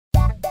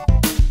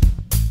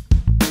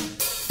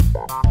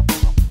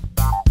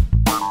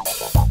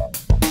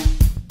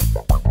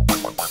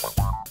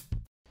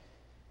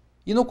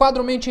E no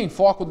quadro Mente em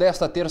Foco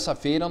desta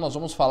terça-feira, nós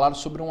vamos falar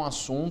sobre um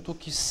assunto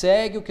que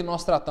segue o que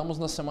nós tratamos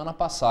na semana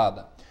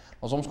passada.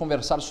 Nós vamos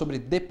conversar sobre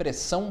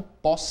depressão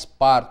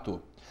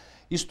pós-parto.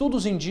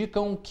 Estudos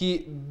indicam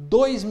que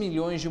 2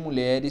 milhões de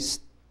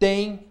mulheres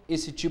têm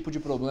esse tipo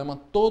de problema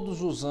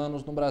todos os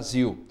anos no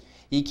Brasil.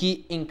 E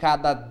que em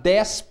cada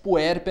 10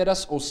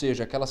 puérperas, ou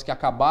seja, aquelas que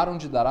acabaram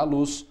de dar à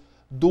luz,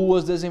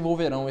 2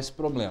 desenvolverão esse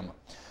problema.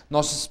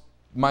 Nós,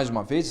 mais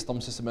uma vez,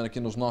 estamos recebendo aqui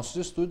nos nossos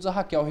estúdios a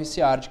Raquel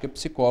Ricciardi, que é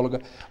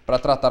psicóloga, para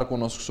tratar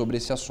conosco sobre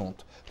esse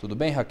assunto. Tudo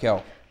bem,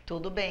 Raquel?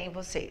 Tudo bem, e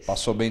vocês?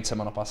 Passou bem de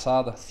semana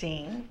passada?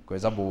 Sim.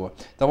 Coisa boa.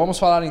 Então vamos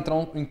falar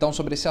então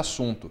sobre esse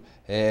assunto.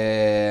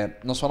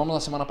 Nós falamos na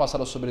semana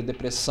passada sobre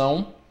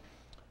depressão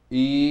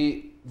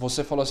e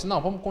você falou assim,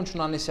 não, vamos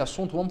continuar nesse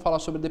assunto, vamos falar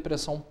sobre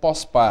depressão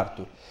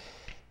pós-parto.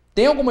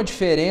 Tem alguma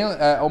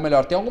diferença, ou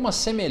melhor, tem alguma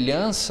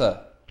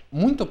semelhança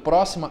muito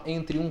próxima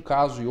entre um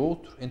caso e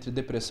outro, entre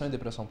depressão e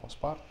depressão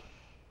pós-parto?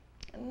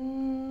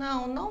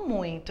 Não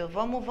muito.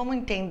 Vamos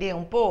entender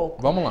um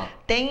pouco? Vamos lá.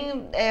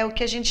 Tem o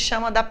que a gente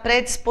chama da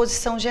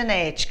predisposição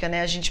genética,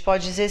 né? A gente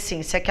pode dizer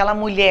assim, se aquela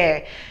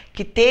mulher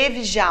que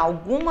teve já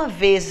alguma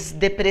vez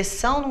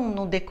depressão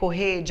no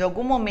decorrer de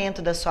algum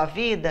momento da sua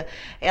vida,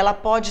 ela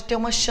pode ter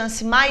uma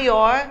chance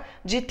maior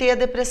de ter a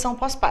depressão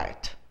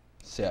pós-parto.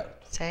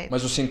 Certo. Certo.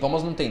 Mas os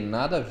sintomas não têm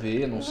nada a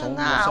ver, não são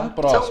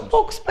próximos. São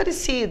poucos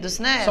parecidos,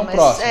 né? São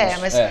próximos.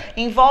 Mas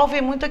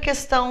envolve muito a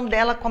questão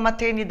dela com a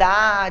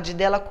maternidade,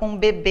 dela com o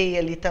bebê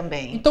ali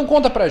também. Então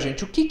conta pra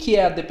gente, o que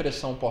é a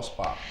depressão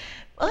pós-parto?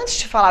 Antes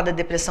de falar da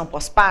depressão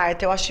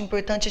pós-parto, eu acho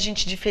importante a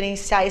gente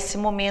diferenciar esse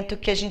momento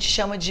que a gente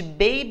chama de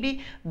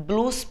baby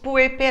blues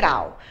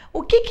puerperal.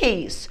 O que é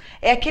isso?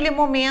 É aquele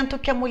momento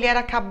que a mulher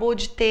acabou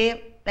de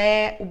ter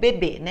o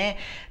bebê, né?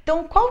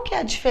 Então, qual que é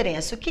a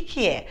diferença? O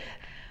que é?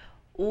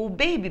 O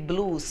baby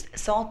blues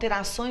são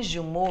alterações de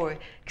humor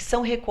que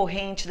são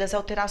recorrentes das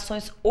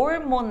alterações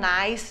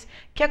hormonais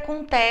que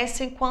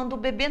acontecem quando o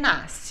bebê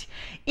nasce.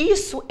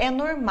 Isso é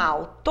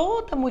normal,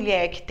 toda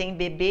mulher que tem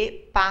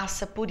bebê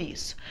passa por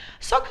isso.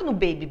 Só que no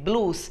baby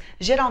blues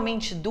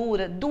geralmente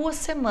dura 2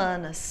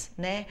 semanas,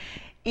 né?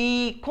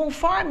 E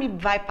conforme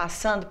vai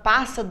passando,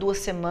 passa 2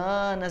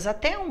 semanas,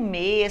 até um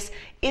mês,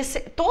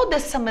 toda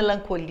essa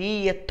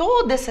melancolia,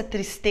 toda essa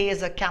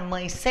tristeza que a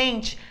mãe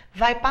sente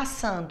vai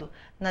passando.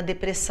 Na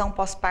depressão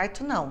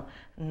pós-parto,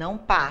 não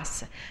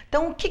passa.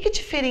 Então, o que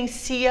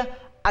diferencia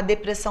a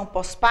depressão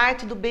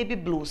pós-parto do baby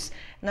blues?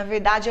 Na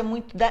verdade, é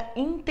muito da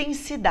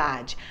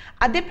intensidade.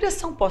 A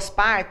depressão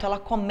pós-parto, ela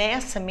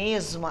começa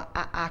mesmo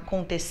a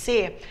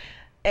acontecer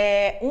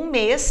 1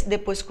 mês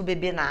depois que o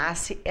bebê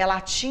nasce, ela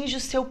atinge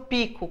o seu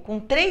pico com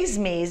 3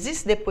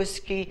 meses depois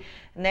que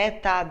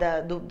tá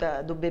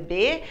do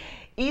bebê,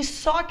 e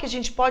só que a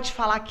gente pode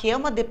falar que é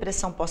uma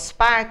depressão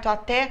pós-parto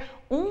até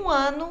 1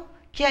 ano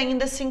que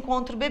ainda se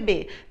encontra o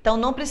bebê. Então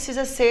não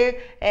precisa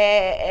ser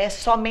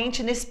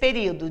somente nesse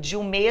período, de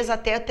 1 mês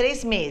até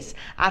 3 meses.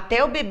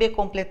 Até o bebê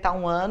completar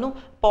 1 ano,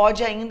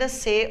 pode ainda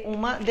ser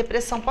uma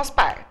depressão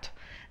pós-parto.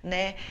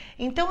 Né?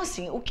 Então,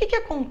 assim, o que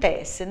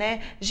acontece,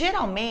 né?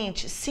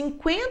 Geralmente,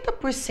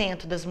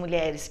 50% das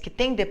mulheres que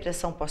têm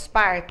depressão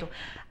pós-parto,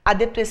 a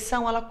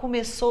depressão ela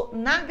começou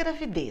na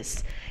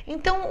gravidez.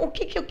 Então, o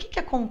que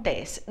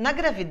acontece? Na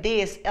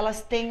gravidez,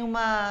 elas têm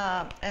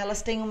uma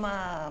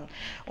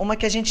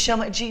que a gente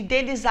chama de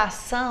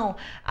idealização,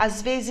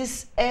 às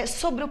vezes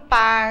sobre o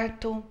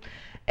parto,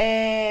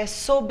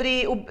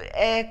 sobre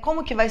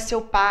como que vai ser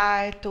o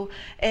parto,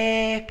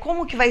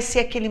 como que vai ser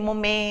aquele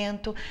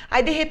momento.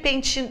 Aí de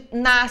repente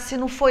nasce,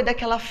 não foi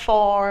daquela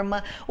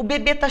forma, o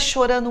bebê tá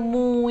chorando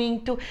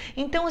muito.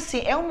 Então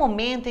assim, é um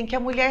momento em que a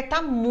mulher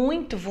tá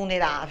muito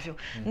vulnerável,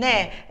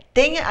 né?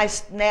 Tem a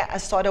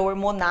história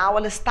hormonal,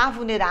 ela está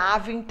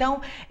vulnerável,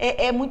 então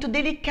é muito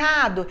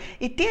delicado.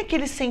 E tem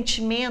aquele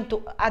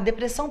sentimento, a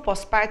depressão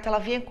pós-parto, ela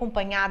vem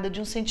acompanhada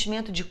de um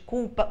sentimento de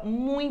culpa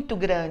muito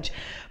grande.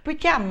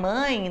 Porque a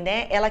mãe,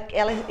 né,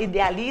 ela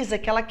idealiza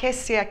que ela quer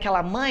ser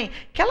aquela mãe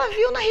que ela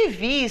viu na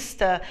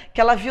revista, que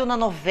ela viu na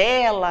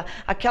novela,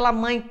 aquela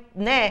mãe,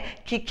 né,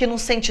 que não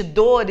sente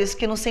dores,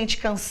 que não sente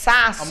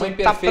cansaço, a mãe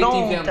tá perfeita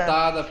pronta.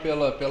 Inventada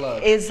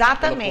pela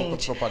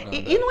Exatamente. propaganda.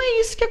 E não é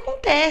isso que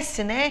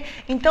acontece, né?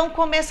 Então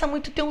começa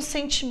muito a ter um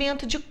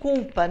sentimento de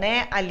culpa,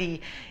 né,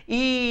 ali.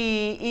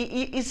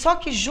 E só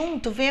que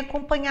junto vem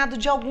acompanhado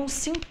de alguns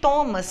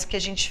sintomas que a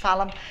gente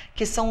fala,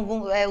 que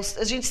são,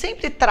 a gente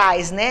sempre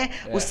traz, né,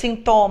 os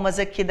sintomas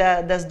aqui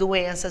das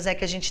doenças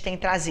que a gente tem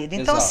trazido.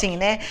 Então, assim,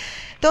 né?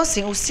 Então,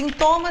 assim, os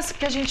sintomas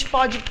que a gente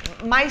pode,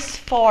 mais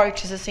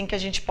fortes, assim, que a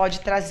gente pode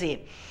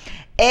trazer,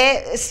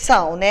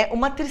 são, né,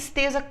 uma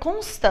tristeza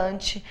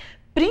constante,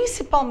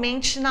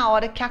 principalmente na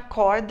hora que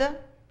acorda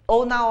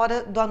ou na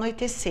hora do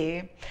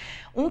anoitecer.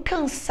 Um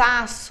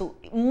cansaço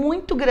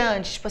muito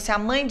grande, tipo assim, a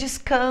mãe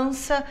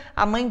descansa,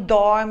 a mãe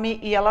dorme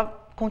e ela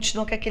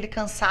continua com aquele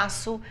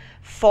cansaço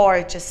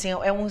forte, assim,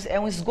 é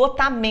um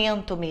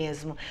esgotamento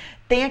mesmo.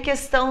 Tem a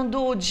questão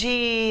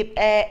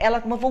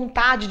ela uma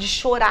vontade de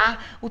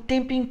chorar o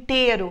tempo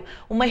inteiro,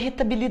 uma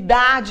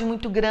irritabilidade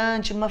muito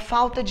grande, uma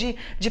falta de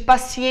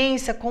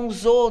paciência com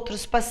os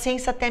outros,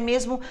 paciência até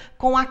mesmo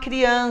com a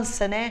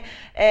criança, né?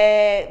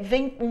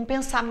 Vem um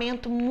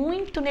pensamento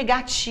muito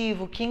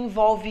negativo que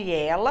envolve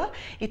ela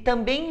e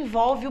também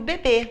envolve o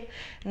bebê.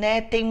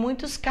 Né? Tem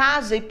muitos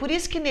casos, e por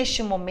isso que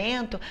neste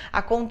momento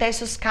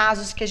acontecem os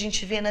casos que a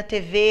gente vê na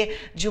TV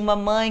de uma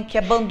mãe que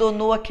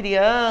abandonou a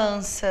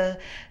criança,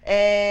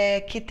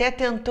 que até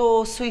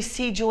tentou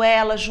suicídio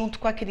ela junto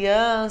com a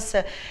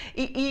criança,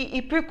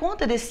 e por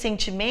conta desses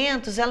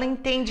sentimentos ela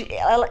entende,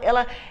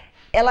 ela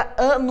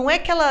não é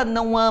que ela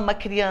não ama a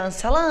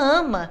criança, ela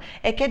ama,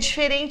 é que é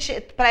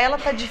diferente, para ela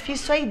tá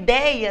difícil a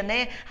ideia,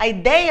 né? A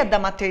ideia da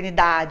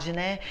maternidade,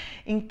 né?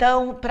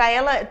 Então, para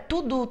ela,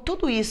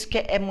 tudo isso que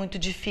é muito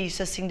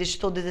difícil, assim, de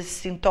todos esses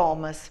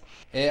sintomas.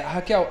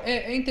 Raquel,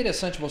 é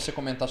interessante você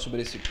comentar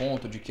sobre esse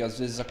ponto de que às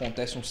vezes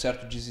acontece um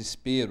certo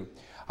desespero.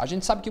 A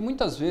gente sabe que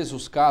muitas vezes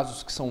os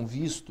casos que são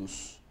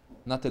vistos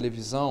na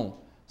televisão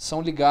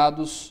são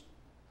ligados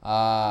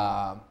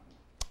a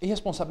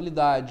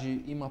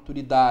irresponsabilidade,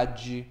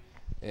 imaturidade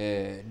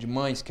de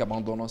mães que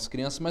abandonam as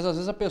crianças, mas às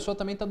vezes a pessoa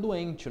também está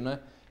doente, né?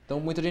 Então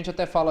muita gente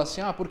até fala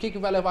assim, por que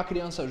vai levar a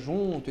criança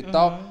junto e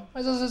tal?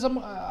 Mas às vezes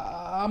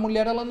a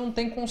mulher ela não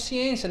tem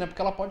consciência, né?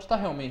 Porque ela pode estar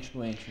realmente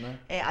doente, né?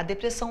 A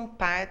depressão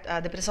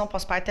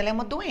pós-parto ela é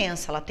uma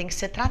doença, ela tem que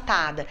ser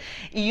tratada.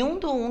 E um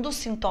dos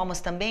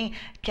sintomas também,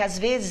 que às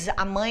vezes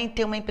a mãe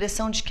tem uma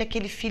impressão de que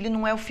aquele filho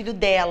não é o filho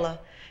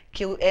dela,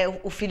 que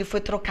o filho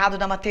foi trocado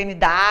da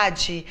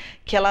maternidade,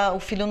 que o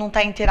filho não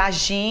está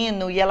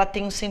interagindo e ela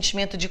tem um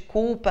sentimento de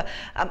culpa.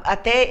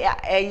 Até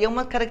é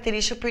uma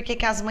característica porque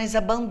que as mães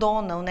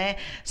abandonam, né?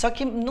 Só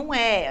que não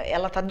é,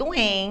 ela está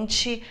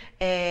doente,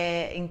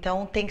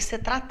 então tem que ser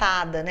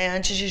tratada, né?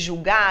 Antes de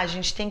julgar, a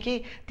gente tem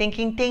que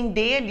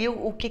entender ali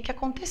o que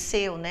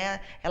aconteceu,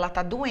 né? Ela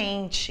está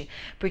doente,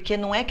 porque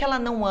não é que ela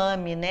não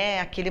ame,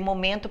 né? Aquele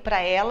momento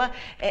para ela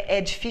é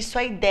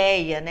difícil a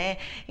ideia, né?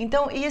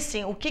 Então, e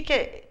assim,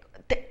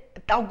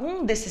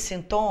 algum desses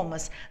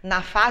sintomas,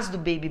 na fase do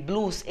baby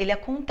blues, ele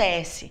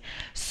acontece.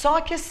 Só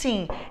que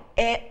assim,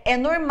 é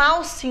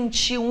normal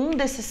sentir um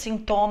desses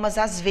sintomas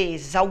às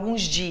vezes,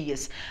 alguns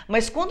dias.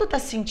 Mas quando tá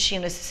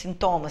sentindo esses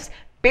sintomas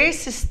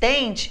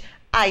persistente,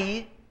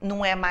 aí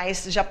não é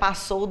mais, já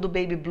passou do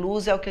baby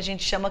blues, é o que a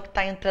gente chama que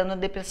está entrando na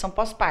depressão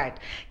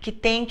pós-parto, que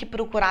tem que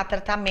procurar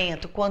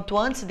tratamento. Quanto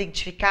antes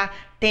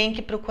identificar, tem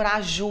que procurar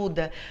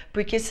ajuda,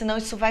 porque senão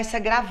isso vai se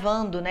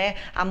agravando, né?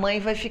 A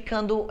mãe vai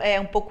ficando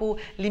um pouco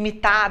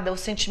limitada, o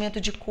sentimento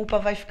de culpa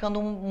vai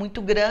ficando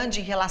muito grande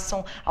em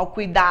relação ao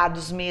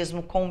cuidados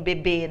mesmo com o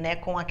bebê, né?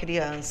 Com a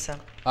criança.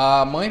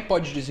 A mãe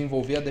pode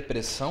desenvolver a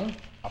depressão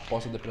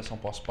após a depressão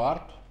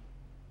pós-parto?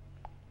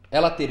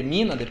 Ela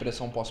termina a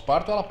depressão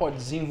pós-parto ou ela pode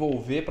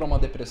desenvolver para uma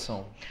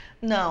depressão?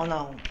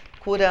 Não.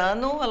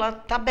 Curando, ela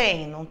tá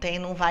bem,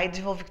 não vai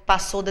desenvolver,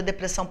 passou da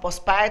depressão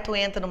pós-parto,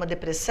 entra numa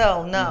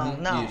depressão,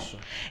 não. Isso.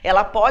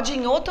 Ela pode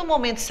em outro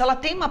momento, se ela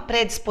tem uma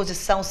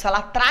predisposição, se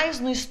ela traz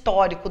no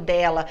histórico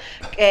dela,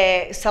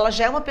 se ela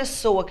já é uma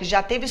pessoa que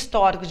já teve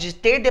histórico de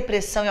ter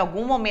depressão em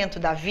algum momento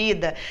da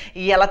vida,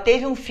 e ela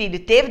teve um filho e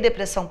teve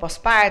depressão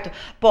pós-parto,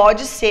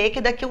 pode ser que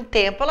daqui a um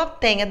tempo ela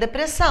tenha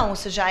depressão,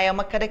 isso já é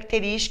uma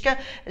característica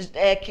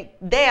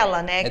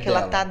dela, né, que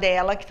ela tá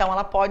dela, então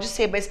ela pode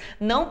ser, mas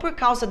não por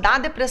causa da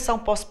depressão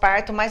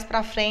pós-parto, mais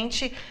pra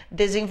frente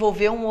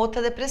desenvolver uma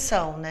outra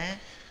depressão, né?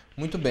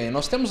 Muito bem.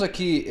 Nós temos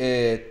aqui,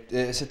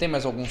 você tem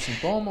mais algum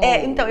sintoma?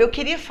 Então, eu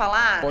queria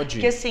falar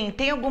que assim,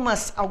 tem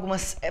algumas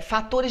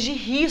fatores de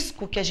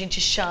risco que a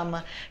gente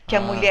chama, que a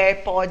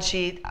mulher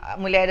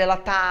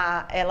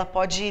ela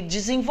pode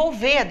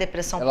desenvolver a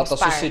depressão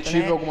pós-parto. Ela está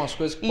suscetível, né, a algumas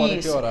coisas que podem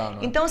piorar, né?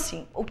 Então,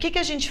 assim, o que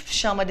a gente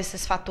chama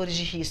desses fatores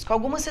de risco?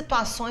 Algumas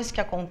situações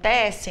que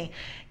acontecem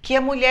que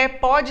a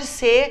mulher pode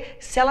ser,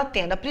 se ela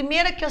tendo. A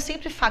primeira que eu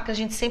sempre falo, que a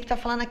gente sempre está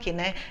falando aqui,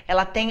 né?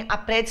 Ela tem a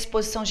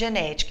predisposição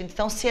genética.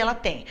 Então, se ela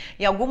tem,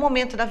 em algum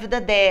momento da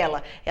vida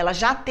dela, ela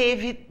já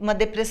teve uma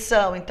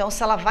depressão, então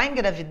se ela vai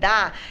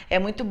engravidar, é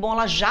muito bom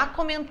ela já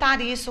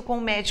comentar isso com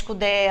o médico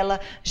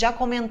dela, já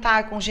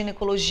comentar com o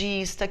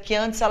ginecologista, que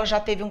antes ela já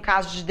teve um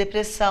caso de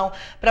depressão,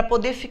 para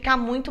poder ficar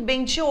muito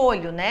bem de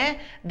olho, né?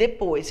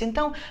 Depois.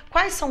 Então,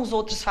 quais são os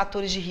outros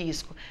fatores de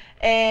risco?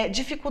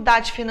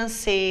 Dificuldade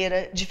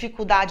financeira,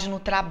 dificuldade no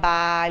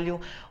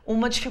trabalho,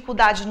 uma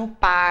dificuldade no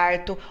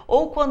parto,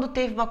 ou quando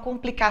teve uma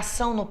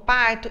complicação no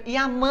parto e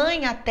a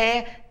mãe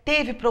até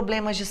teve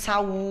problemas de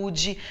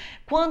saúde,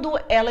 quando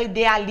ela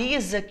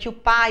idealiza que o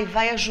pai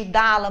vai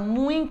ajudá-la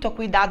muito a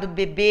cuidar do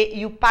bebê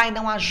e o pai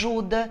não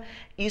ajuda,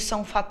 isso é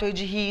um fator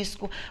de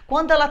risco.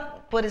 Quando ela,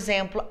 por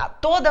exemplo,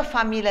 toda a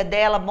família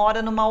dela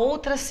mora numa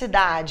outra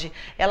cidade,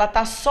 ela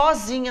está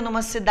sozinha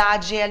numa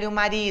cidade, ela e o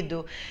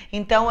marido,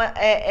 então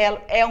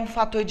é um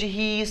fator de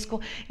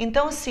risco.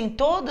 Então, assim,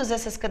 todas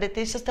essas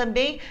características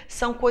também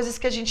são coisas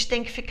que a gente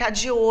tem que ficar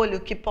de olho,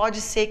 que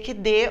pode ser que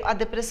dê a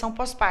depressão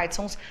pós-parto,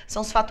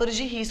 são os fatores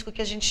de risco risco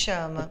que a gente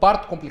chama. O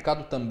parto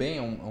complicado também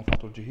é um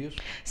fator de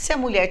risco? Se a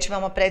mulher tiver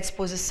uma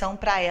predisposição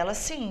para ela,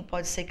 sim,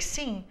 pode ser que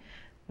sim.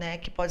 Né,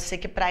 que pode ser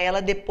que para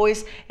ela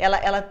depois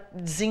ela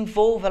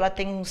desenvolva, ela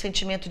tem um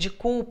sentimento de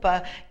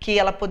culpa, que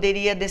ela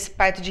poderia, desse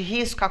parto de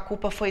risco, a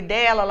culpa foi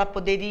dela, ela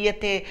poderia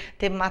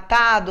ter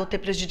matado ou ter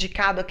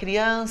prejudicado a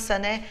criança,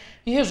 né?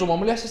 Em resumo, a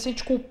mulher se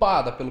sente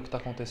culpada pelo que está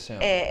acontecendo.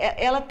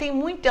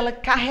 Ela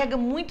carrega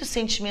muito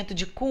sentimento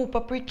de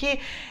culpa, porque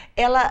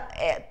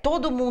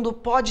todo mundo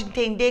pode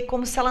entender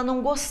como se ela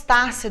não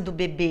gostasse do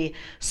bebê.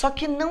 Só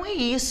que não é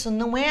isso,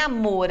 não é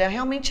amor,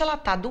 realmente ela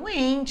está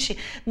doente.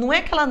 Não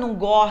é que ela não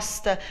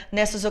gosta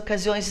nessas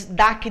ocasiões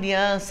da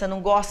criança,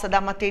 não gosta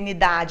da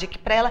maternidade, é que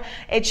para ela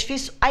é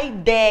difícil a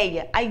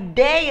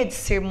ideia de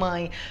ser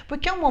mãe,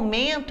 porque é um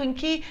momento em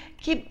que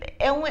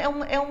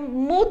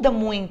muda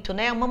muito,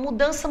 né? Uma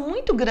mudança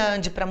muito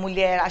grande para a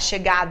mulher, a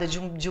chegada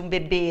de um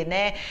bebê,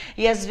 né?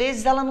 E às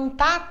vezes ela não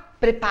está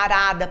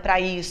preparada para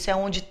isso, é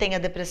onde tem a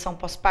depressão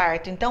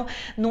pós-parto. Então,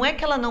 não é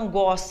que ela não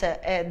gosta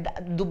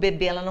do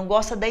bebê, ela não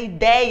gosta da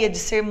ideia de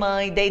ser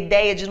mãe, da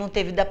ideia de não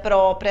ter vida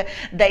própria,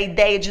 da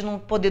ideia de não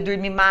poder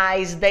dormir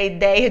mais, da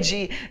ideia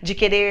de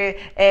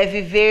querer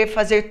viver,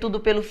 fazer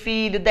tudo pelo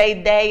filho, da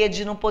ideia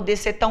de não poder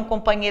ser tão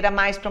companheira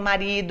mais para o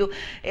marido.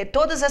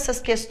 Todas essas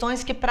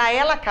questões que para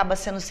ela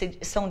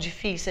são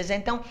difíceis.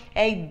 Então,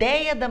 é a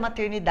ideia da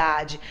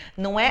maternidade,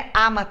 não é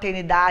a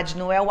maternidade,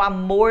 não é o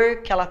amor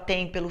que ela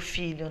tem pelo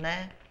filho, né?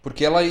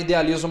 Porque ela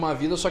idealiza uma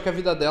vida, só que a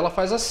vida dela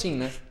faz assim,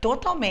 né?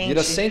 Totalmente.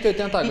 Vira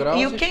 180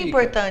 graus e o que é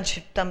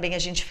importante também a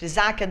gente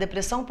frisar, que a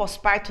depressão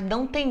pós-parto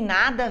não tem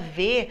nada a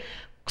ver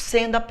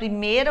sendo a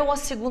primeira ou a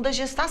segunda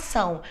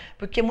gestação,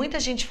 porque muita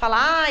gente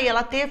fala,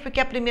 ela teve porque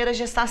é a primeira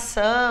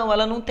gestação,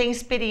 ela não tem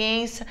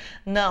experiência.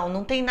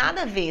 Não tem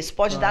nada a ver. Isso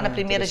pode dar na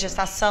primeira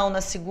gestação,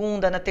 na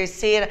segunda, na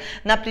terceira.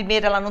 Na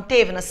primeira ela não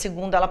teve, na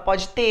segunda ela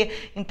pode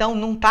ter. Então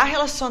não está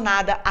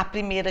relacionada à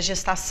primeira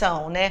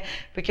gestação, né?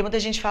 Porque muita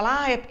gente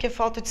fala, é porque é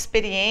falta de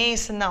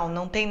experiência.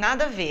 Não tem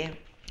nada a ver.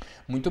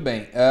 Muito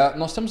bem.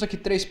 Nós temos aqui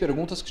 3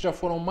 perguntas que já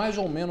foram mais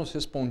ou menos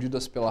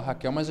respondidas pela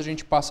Raquel, mas a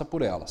gente passa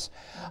por elas.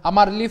 A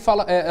Marli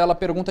ela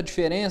pergunta a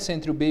diferença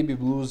entre o baby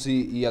blues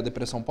e a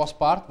depressão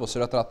pós-parto. Você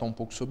já tratou um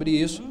pouco sobre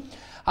isso.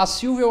 A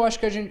Silvia, eu acho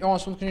que é um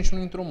assunto que a gente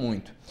não entrou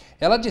muito.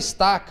 Ela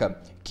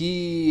destaca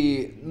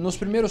que nos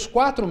primeiros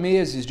 4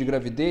 meses de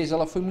gravidez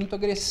ela foi muito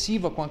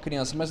agressiva com a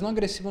criança, mas não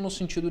agressiva no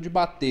sentido de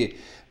bater,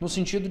 no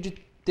sentido de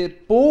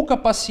ter pouca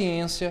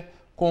paciência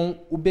com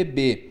o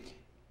bebê.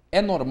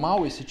 É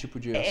normal esse tipo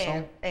de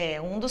reação?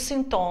 Um dos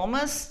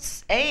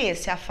sintomas é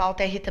esse, a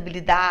falta de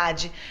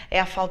irritabilidade, é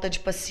a falta de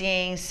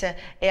paciência,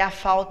 é a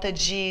falta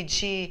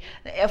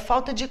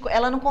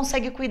ela não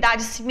consegue cuidar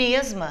de si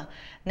mesma,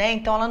 né?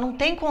 Então ela não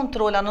tem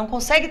controle, ela não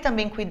consegue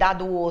também cuidar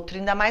do outro,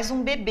 ainda mais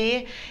um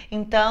bebê.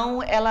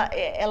 Então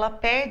ela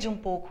perde um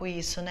pouco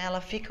isso, né?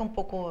 Ela fica um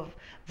pouco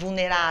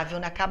vulnerável,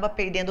 né? Acaba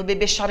perdendo, o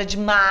bebê chora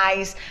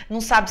demais,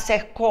 não sabe se é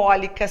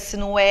cólica, se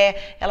não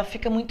é, ela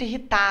fica muito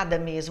irritada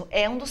mesmo.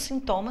 É um dos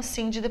sintomas,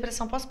 sim, de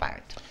depressão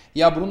pós-parto.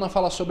 E a Bruna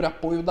fala sobre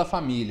apoio da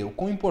família. O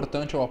quão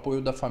importante é o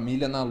apoio da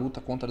família na luta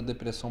contra a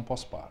depressão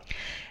pós-parto?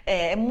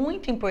 É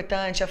muito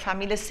importante a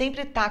família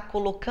sempre estar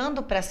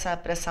colocando para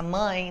essa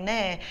mãe,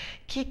 né,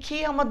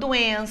 que é uma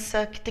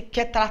doença,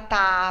 que é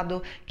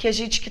tratado,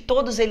 que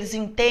todos eles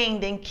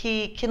entendem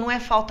que não é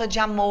falta de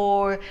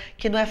amor,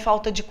 que não é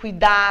falta de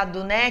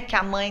cuidado, né, que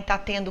a mãe está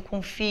tendo com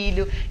o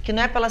filho, que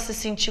não é para ela se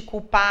sentir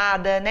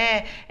culpada,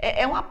 né,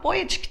 é um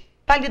apoio de que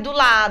tá ali do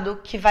lado,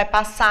 que vai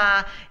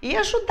passar e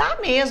ajudar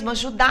mesmo,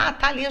 tá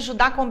ali,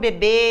 ajudar com o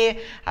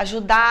bebê,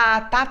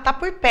 ajudar, tá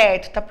por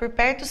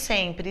perto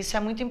sempre. Isso é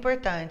muito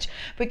importante,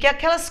 porque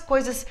aquelas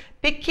coisas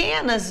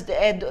pequenas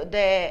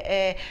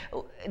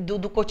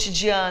do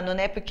cotidiano,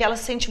 né? Porque ela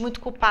se sente muito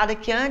culpada,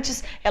 que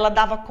antes ela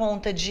dava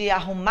conta de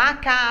arrumar a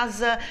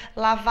casa,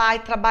 lavar e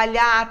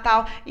trabalhar,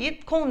 tal, e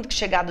com a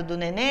chegada do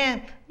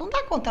neném não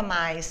dá conta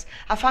mais.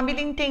 A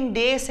família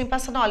entender, sem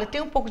passar, olha,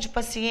 tem um pouco de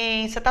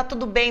paciência, tá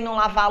tudo bem não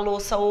lavar a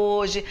louça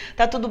hoje,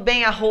 tá tudo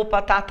bem a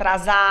roupa tá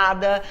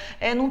atrasada,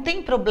 não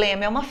tem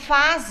problema, é uma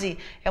fase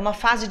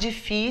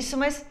difícil,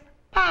 mas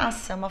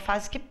passa, é uma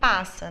fase que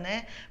passa,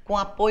 né? Com o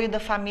apoio da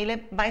família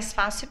é mais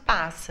fácil e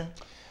passa.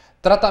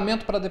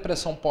 Tratamento para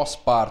depressão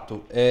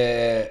pós-parto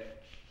é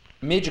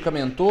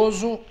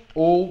medicamentoso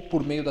ou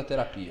por meio da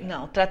terapia?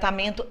 Não, o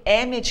tratamento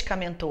é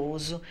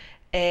medicamentoso.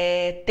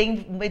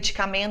 Tem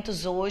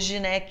medicamentos hoje,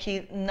 né,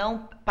 que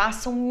não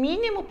passam o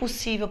mínimo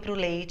possível para o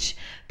leite,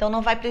 então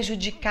não vai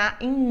prejudicar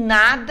em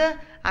nada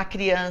a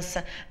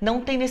criança,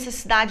 não tem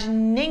necessidade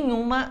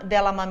nenhuma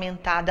dela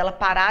amamentar, dela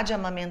parar de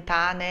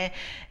amamentar, né,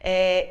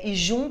 e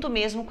junto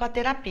mesmo com a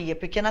terapia,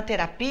 porque na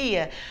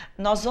terapia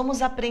nós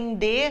vamos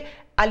aprender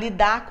a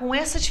lidar com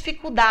essas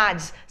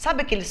dificuldades,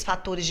 sabe aqueles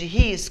fatores de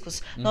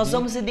riscos? Nós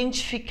vamos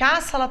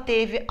identificar se ela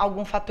teve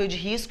algum fator de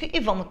risco e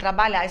vamos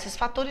trabalhar esses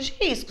fatores de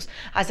riscos,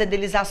 as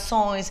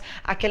idealizações,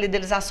 aquelas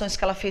idealizações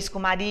que ela fez com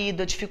o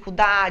marido, a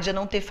dificuldade dificuldade, a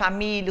não ter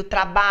família, o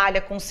trabalho,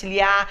 a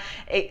conciliar.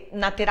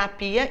 Na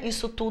terapia,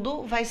 isso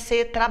tudo vai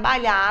ser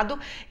trabalhado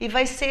e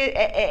vai ser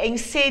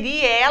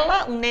inserir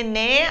ela, o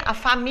nenê, a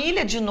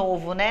família de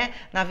novo, né,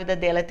 na vida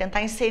dela, é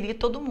tentar inserir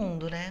todo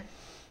mundo, né?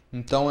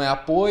 Então é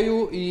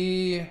apoio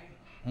e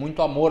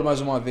muito amor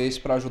mais uma vez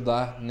para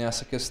ajudar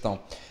nessa questão.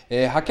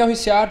 Raquel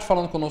Ricciardi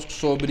falando conosco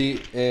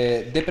sobre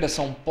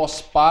depressão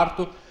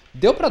pós-parto.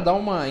 Deu para dar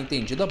uma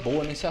entendida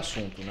boa nesse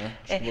assunto, né?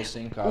 Acho que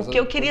você em casa. O que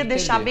eu queria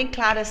deixar bem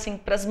claro assim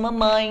para as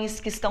mamães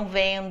que estão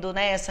vendo,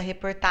 né, essa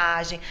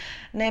reportagem,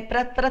 né,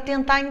 para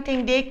tentar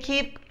entender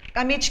que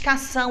a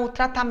medicação, o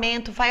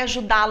tratamento vai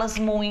ajudá-las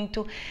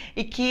muito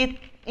e que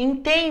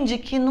entende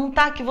que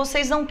que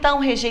vocês não estão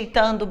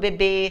rejeitando o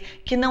bebê,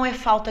 que não é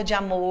falta de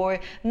amor,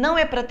 não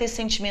é para ter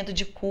sentimento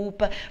de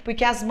culpa,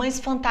 porque as mães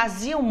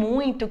fantasiam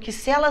muito que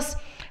se elas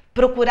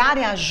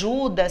procurarem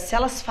ajuda, se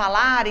elas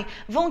falarem,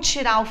 vão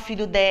tirar o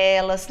filho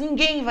delas,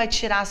 ninguém vai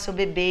tirar seu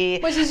bebê.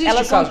 Mas existe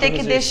elas vão caso ter de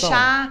que rejeição?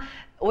 deixar.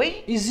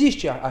 Oi?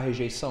 Existe a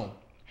rejeição?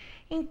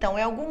 Então,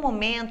 em algum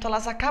momento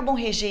elas acabam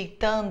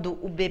rejeitando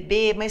o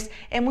bebê, mas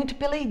é muito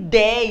pela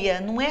ideia,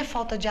 não é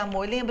falta de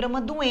amor, lembra, é uma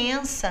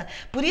doença.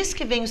 Por isso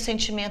que vem o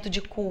sentimento de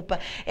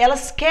culpa.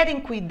 Elas querem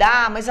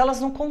cuidar, mas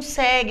elas não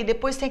conseguem,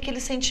 depois tem aquele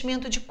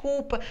sentimento de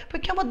culpa,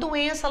 porque é uma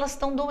doença, elas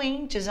estão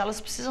doentes, elas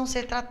precisam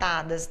ser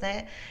tratadas,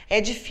 né? É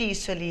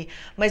difícil ali,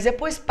 mas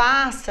depois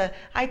passa,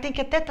 aí tem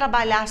que até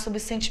trabalhar sobre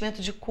o sentimento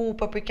de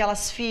culpa, porque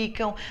elas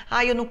ficam,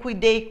 eu não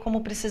cuidei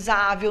como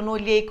precisava, eu não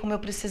olhei como eu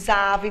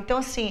precisava. Então,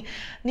 assim,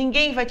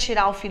 ninguém vai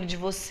tirar o filho de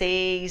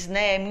vocês,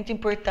 né? É muito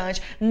importante.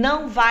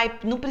 Não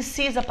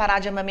precisa parar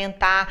de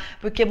amamentar,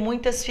 porque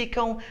muitas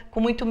ficam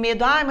com muito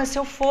medo. Mas se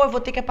eu for, vou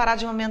ter que parar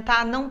de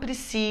amamentar. Não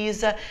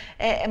precisa.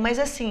 Mas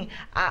assim,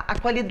 a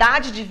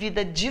qualidade de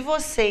vida de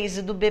vocês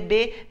e do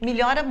bebê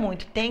melhora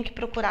muito. Tem que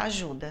procurar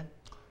ajuda.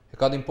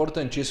 Recado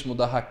importantíssimo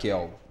da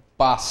Raquel.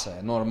 Passa,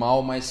 é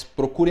normal, mas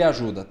procure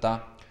ajuda,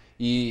 tá?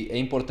 E é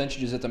importante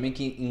dizer também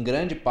que em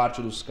grande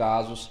parte dos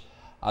casos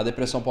a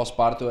depressão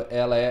pós-parto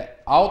ela é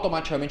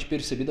automaticamente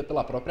percebida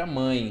pela própria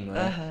mãe, não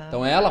é? Uhum.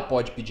 Então ela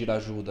pode pedir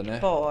ajuda, né?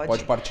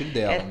 Pode partir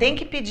dela. Tem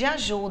que pedir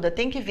ajuda,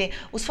 tem que ver.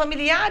 Os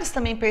familiares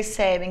também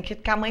percebem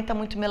que a mãe está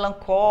muito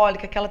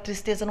melancólica, aquela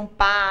tristeza não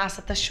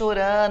passa, está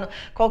chorando,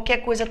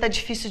 qualquer coisa está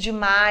difícil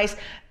demais.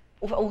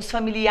 Os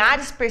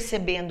familiares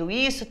percebendo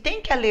isso, tem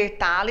que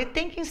alertá-la e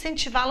tem que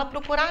incentivá-la a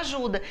procurar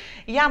ajuda.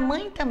 E a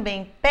mãe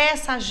também,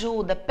 peça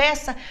ajuda,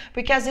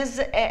 porque às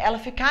vezes ela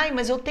fica,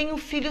 mas eu tenho um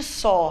filho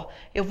só,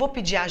 eu vou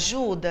pedir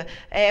ajuda?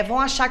 Vão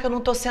achar que eu não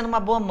estou sendo uma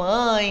boa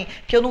mãe,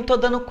 que eu não estou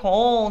dando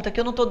conta, que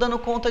eu não estou dando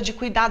conta de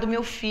cuidar do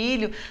meu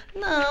filho.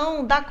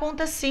 Não, dá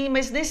conta sim,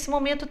 mas nesse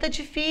momento tá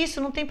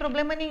difícil, não tem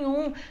problema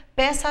nenhum.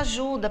 Peça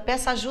ajuda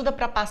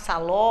para passar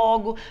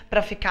logo,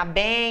 para ficar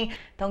bem.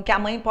 Então, que a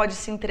mãe pode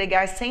se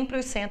entregar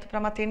 100% para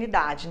a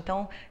maternidade.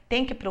 Então,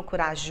 tem que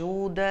procurar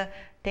ajuda,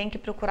 tem que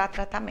procurar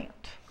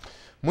tratamento.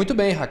 Muito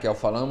bem, Raquel.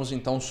 Falamos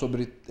então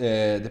sobre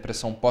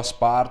depressão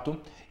pós-parto.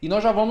 E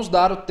nós já vamos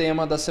dar o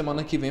tema da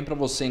semana que vem para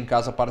você em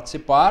casa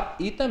participar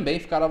e também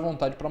ficar à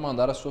vontade para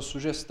mandar a sua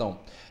sugestão.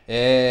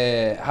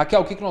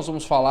 Raquel, o que nós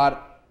vamos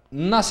falar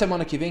na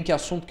semana que vem? Que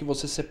assunto que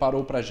você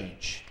separou para a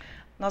gente?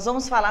 Nós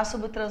vamos falar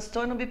sobre o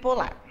transtorno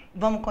bipolar.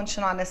 Vamos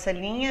continuar nessa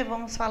linha e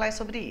vamos falar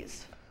sobre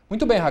isso.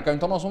 Muito bem, Raquel.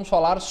 Então nós vamos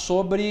falar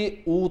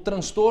sobre o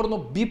transtorno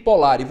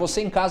bipolar. E você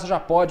em casa já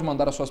pode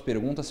mandar as suas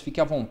perguntas, fique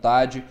à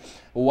vontade.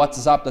 O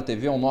WhatsApp da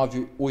TV é o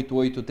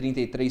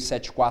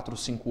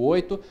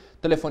 988-337458.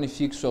 Telefone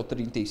fixo é o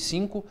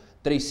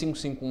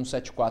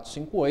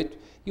 35-3551-7458.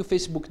 E o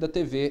Facebook da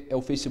TV é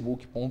o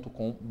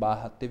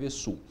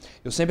facebook.com/tvsul.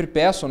 Eu sempre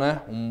peço,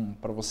 né,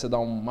 para você dar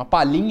uma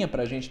palhinha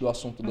para a gente do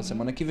assunto da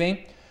semana que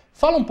vem.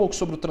 Fala um pouco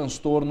sobre o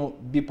transtorno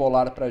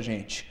bipolar pra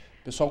gente.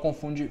 O pessoal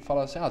confunde,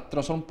 fala assim,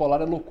 transtorno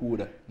bipolar é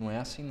loucura. Não é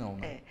assim não,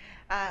 né?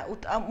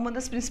 Uma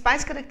das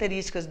principais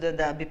características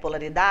da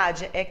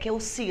bipolaridade é que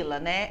oscila,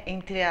 né,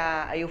 entre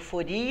a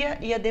euforia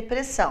e a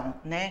depressão,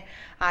 né?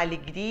 A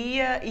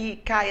alegria e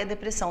cai a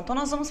depressão. Então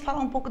nós vamos falar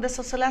um pouco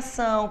dessa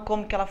oscilação,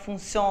 como que ela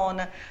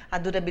funciona, a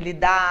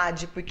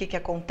durabilidade, por que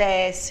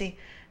acontece,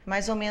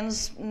 mais ou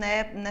menos,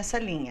 né, nessa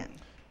linha.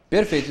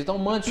 Perfeito. Então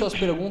mande suas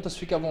perguntas,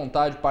 fique à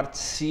vontade,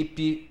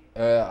 participe.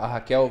 A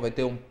Raquel vai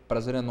ter um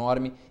prazer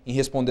enorme em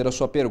responder a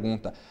sua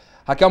pergunta.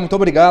 Raquel, muito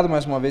obrigado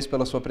mais uma vez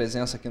pela sua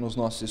presença aqui nos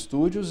nossos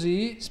estúdios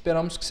e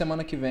esperamos que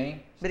semana que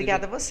vem...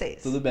 Obrigada a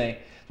vocês. Tudo bem.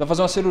 Você vai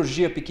fazer uma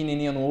cirurgia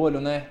pequenininha no olho,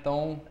 né?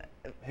 Então,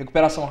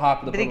 recuperação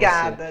rápida para você.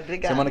 Obrigada.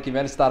 Semana que vem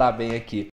ela estará bem aqui.